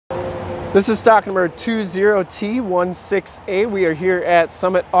This is stock number 20T16A. We are here at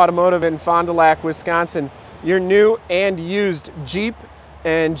Summit Automotive in Fond du Lac, Wisconsin. Your new and used Jeep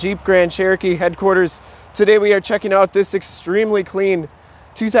and Jeep Grand Cherokee headquarters. Today we are checking out this extremely clean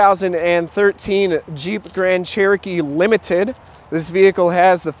 2013 Jeep Grand Cherokee Limited. This vehicle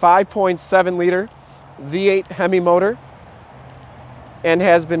has the 5.7 liter V8 Hemi motor and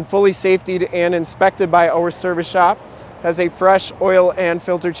has been fully safetied and inspected by our service shop. Has a fresh oil and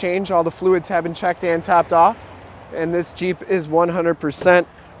filter change. All the fluids have been checked and topped off, and this Jeep is 100%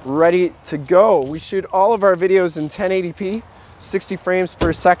 ready to go. We shoot all of our videos in 1080p, 60 frames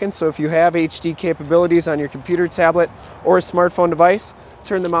per second, so if you have HD capabilities on your computer, tablet, or a smartphone device,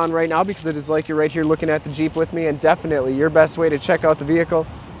 turn them on right now, because it is like you're right here looking at the Jeep with me, and definitely your best way to check out the vehicle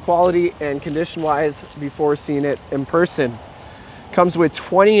quality and condition-wise before seeing it in person. Comes with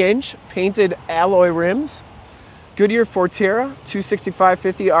 20-inch painted alloy rims, Goodyear Fortera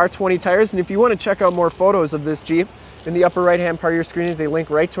 265/50 R20 tires, and if you want to check out more photos of this Jeep, in the upper right hand part of your screen is a link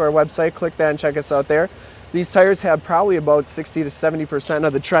right to our website. Click that and check us out there. These tires have probably about 60 to 70%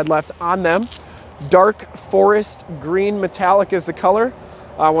 of the tread left on them. Dark forest green metallic is the color.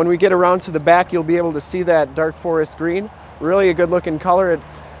 When we get around to the back, you'll be able to see that dark forest green. Really a good looking color. It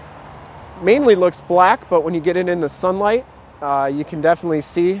mainly looks black, but when you get it in the sunlight, you can definitely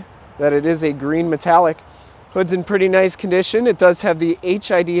see that it is a green metallic. Hood's in pretty nice condition. It does have the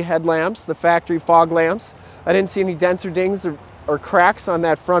HID headlamps, the factory fog lamps. I didn't see any dents or dings or cracks on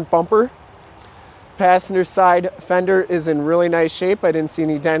that front bumper. Passenger side fender is in really nice shape. I didn't see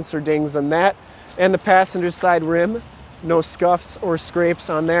any dents or dings on that. And the passenger side rim, no scuffs or scrapes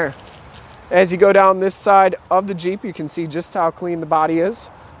on there. As you go down this side of the Jeep, you can see just how clean the body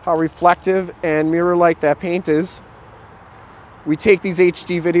is, how reflective and mirror-like that paint is. We take these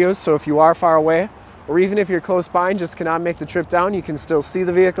HD videos, so if you are far away, or even if you're close by and just cannot make the trip down, you can still see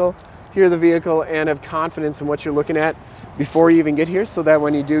the vehicle, hear the vehicle, and have confidence in what you're looking at before you even get here, so that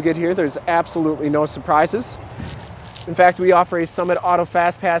when you do get here, there's absolutely no surprises. In fact, we offer a Summit Auto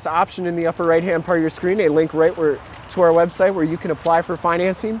Fast Pass option in the upper right-hand part of your screen, a link right to our website where you can apply for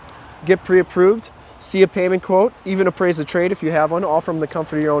financing, get pre-approved, see a payment quote, even appraise a trade if you have one, all from the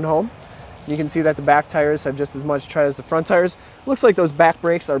comfort of your own home. You can see that the back tires have just as much tread as the front tires. Looks like those back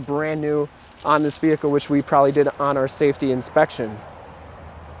brakes are brand new on this vehicle, which we probably did on our safety inspection.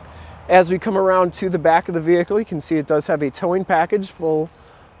 As we come around to the back of the vehicle, you can see it does have a towing package, full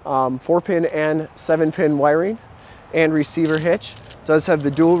 4-pin and 7-pin wiring and receiver hitch. It does have the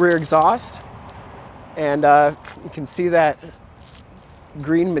dual rear exhaust, and you can see that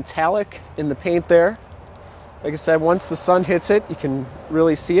green metallic in the paint there. Like I said, once the sun hits it, you can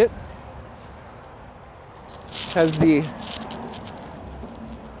really see it. Has the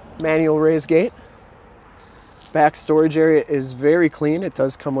manual raised gate. Back storage area is very clean. It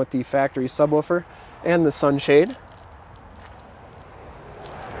does come with the factory subwoofer and the sunshade.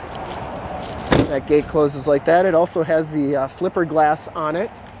 That gate closes like that. It also has the flipper glass on it.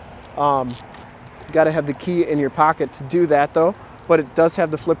 You got to have the key in your pocket to do that though, but it does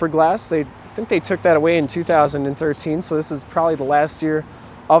have the flipper glass. I think they took that away in 2013, so this is probably the last year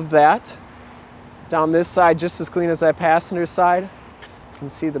of that. Down this side, just as clean as that passenger side. You can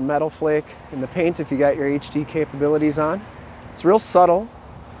see the metal flake in the paint if you got your HD capabilities on. It's real subtle,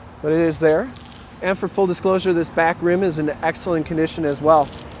 but it is there. And for full disclosure, this back rim is in excellent condition as well.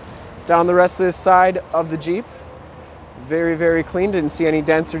 Down the rest of this side of the Jeep, very, very clean. Didn't see any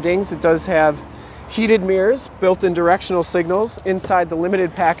dents or dings. It does have heated mirrors, built-in directional signals. Inside the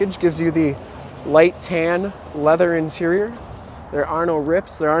limited package gives you the light tan leather interior. There are no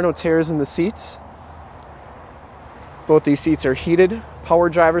rips, there are no tears in the seats. Both these seats are heated. Power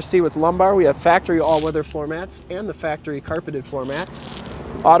driver's seat with lumbar. We have factory all-weather floor mats and the factory carpeted floor mats.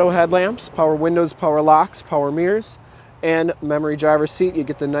 Auto headlamps, power windows, power locks, power mirrors, and memory driver's seat. You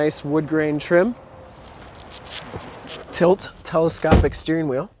get the nice wood grain trim. Tilt telescopic steering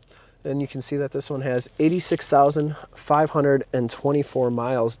wheel. And you can see that this one has 86,524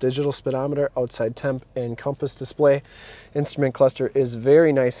 miles. Digital speedometer, outside temp, and compass display. Instrument cluster is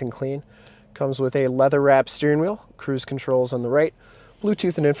very nice and clean. Comes with a leather-wrapped steering wheel, cruise controls on the right,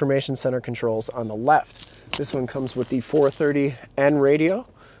 Bluetooth and information center controls on the left. This one comes with the 430N radio,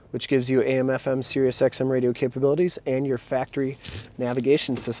 which gives you AM, FM, Sirius XM radio capabilities, and your factory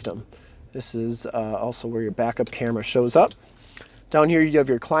navigation system. This is also where your backup camera shows up. Down here you have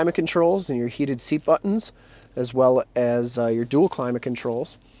your climate controls and your heated seat buttons, as well as your dual climate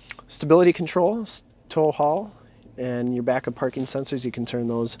controls. Stability control, tow haul, and your backup parking sensors. You can turn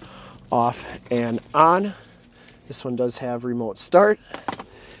those off and on. This one does have remote start.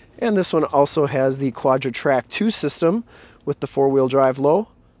 And this one also has the Quadra-Trac 2 system with the 4-wheel drive low,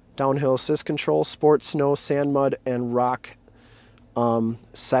 downhill assist control, sport, snow, sand, mud, and rock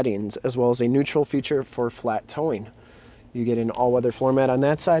settings, as well as a neutral feature for flat towing. You get an all-weather floor mat on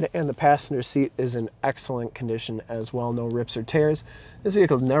that side, and the passenger seat is in excellent condition as well. No rips or tears. This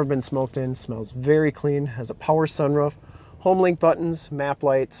vehicle's never been smoked in, smells very clean, has a power sunroof, Homelink buttons, map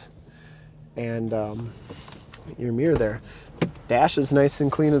lights, and your mirror there. Dash is nice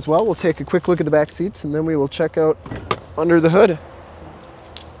and clean as well. We'll take a quick look at the back seats, and then we will check out under the hood.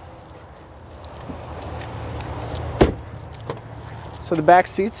 So the back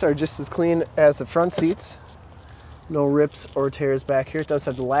seats are just as clean as the front seats. No rips or tears back here. It does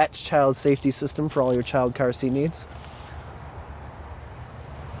have the Latch child safety system for all your child car seat needs.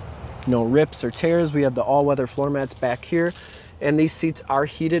 No rips or tears. We have the all-weather floor mats back here, and these seats are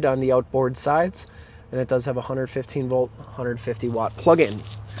heated on the outboard sides, and it does have a 115 volt, 150 watt plug-in.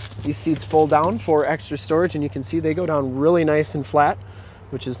 These seats fold down for extra storage, and you can see they go down really nice and flat,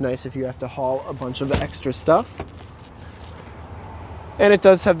 which is nice if you have to haul a bunch of extra stuff. And it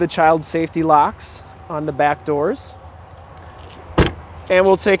does have the child safety locks on the back doors. And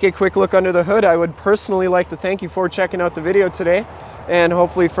we'll take a quick look under the hood. I would personally like to thank you for checking out the video today. And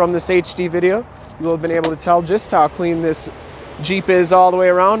hopefully from this HD video, you will have been able to tell just how clean this Jeep is all the way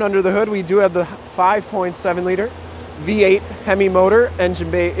around. Under the hood, we do have the 5.7 liter V8 Hemi motor.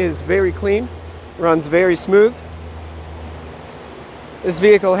 Engine bay is very clean, runs very smooth. This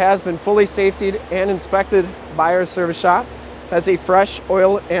vehicle has been fully safetied and inspected by our service shop. Has a fresh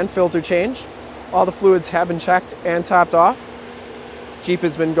oil and filter change. All the fluids have been checked and topped off. Jeep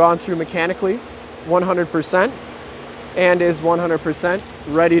has been gone through mechanically 100% and is 100%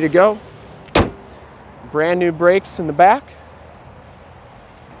 ready to go. Brand new brakes in the back.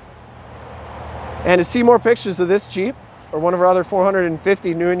 And to see more pictures of this Jeep or one of our other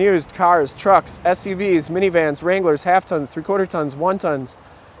 450 new and used cars, trucks, SUVs, minivans, Wranglers, half tons, 3/4 tons, 1 tons,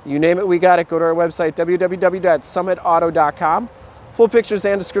 you name it, we got it. Go to our website, www.summitauto.com. Full pictures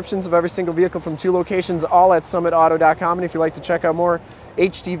and descriptions of every single vehicle from 2 locations, all at summitauto.com. And if you'd like to check out more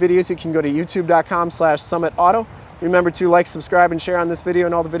HD videos, you can go to youtube.com/summitauto. Remember to like, subscribe, and share on this video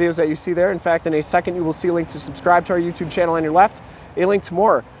and all the videos that you see there. In fact, in a second, you will see a link to subscribe to our YouTube channel on your left, a link to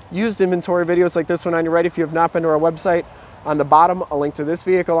more used inventory videos like this one on your right. If you have not been to our website, on the bottom, a link to this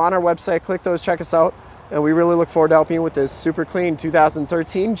vehicle on our website. Click those, check us out. And we really look forward to helping you with this super clean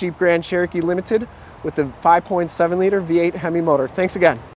 2013 Jeep Grand Cherokee Limited with the 5.7 liter V8 Hemi motor. Thanks again.